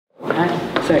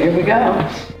So here we go.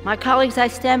 My colleagues, I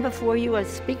stand before you as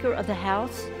Speaker of the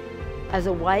House, as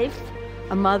a wife,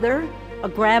 a mother, a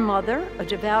grandmother, a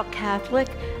devout Catholic,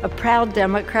 a proud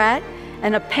Democrat,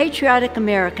 and a patriotic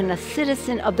American, a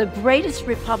citizen of the greatest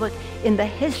republic in the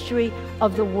history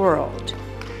of the world.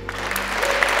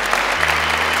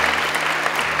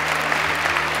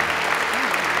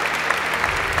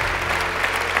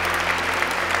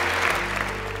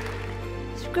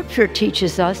 Scripture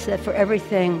teaches us that for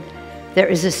everything there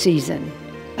is a season,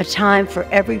 a time for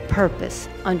every purpose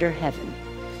under heaven.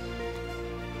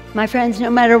 My friends, no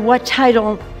matter what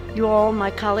title you all, my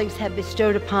colleagues, have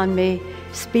bestowed upon me,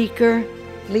 speaker,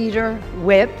 leader,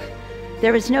 whip,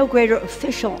 there is no greater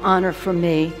official honor for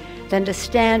me than to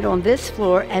stand on this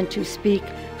floor and to speak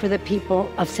for the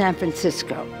people of San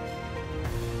Francisco.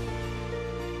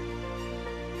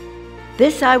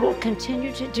 This I will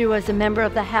continue to do as a member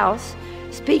of the House,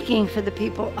 speaking for the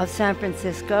people of San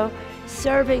Francisco,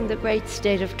 serving the great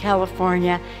state of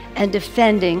California, and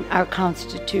defending our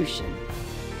Constitution.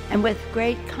 And with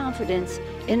great confidence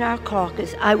in our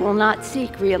caucus, I will not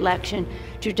seek re-election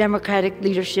to Democratic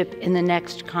leadership in the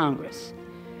next Congress.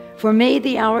 For me,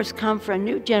 the hour's come for a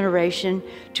new generation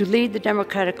to lead the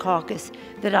Democratic caucus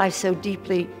that I so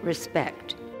deeply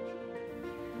respect.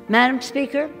 Madam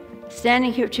Speaker,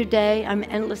 standing here today, I'm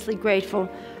endlessly grateful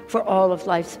for all of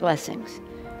life's blessings,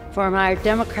 for my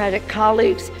Democratic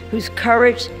colleagues whose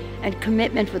courage and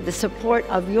commitment with the support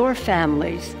of your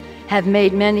families have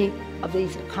made many of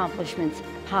these accomplishments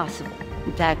possible.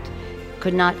 In fact,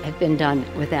 could not have been done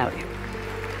without you.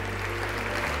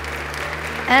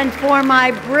 And for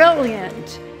my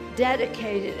brilliant,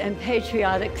 dedicated, and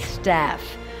patriotic staff,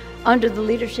 under the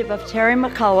leadership of Terry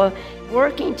McCullough,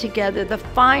 working together, the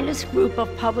finest group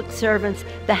of public servants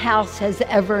the House has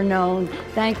ever known.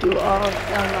 Thank you all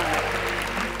so much.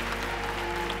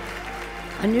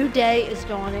 A new day is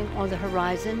dawning on the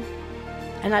horizon,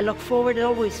 and I look forward,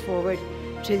 always forward,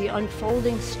 to the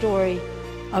unfolding story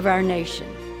of our nation,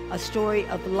 a story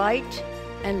of light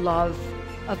and love,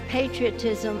 of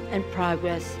patriotism and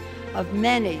progress, of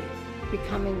many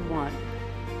becoming one,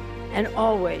 and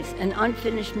always an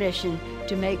unfinished mission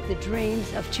to make the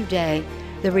dreams of today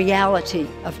the reality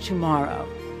of tomorrow.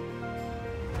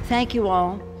 Thank you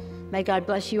all. May God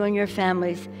bless you and your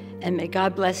families, and may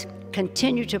God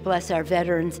continue to bless our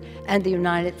veterans and the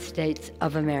United States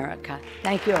of America.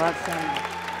 Thank you all so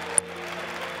much.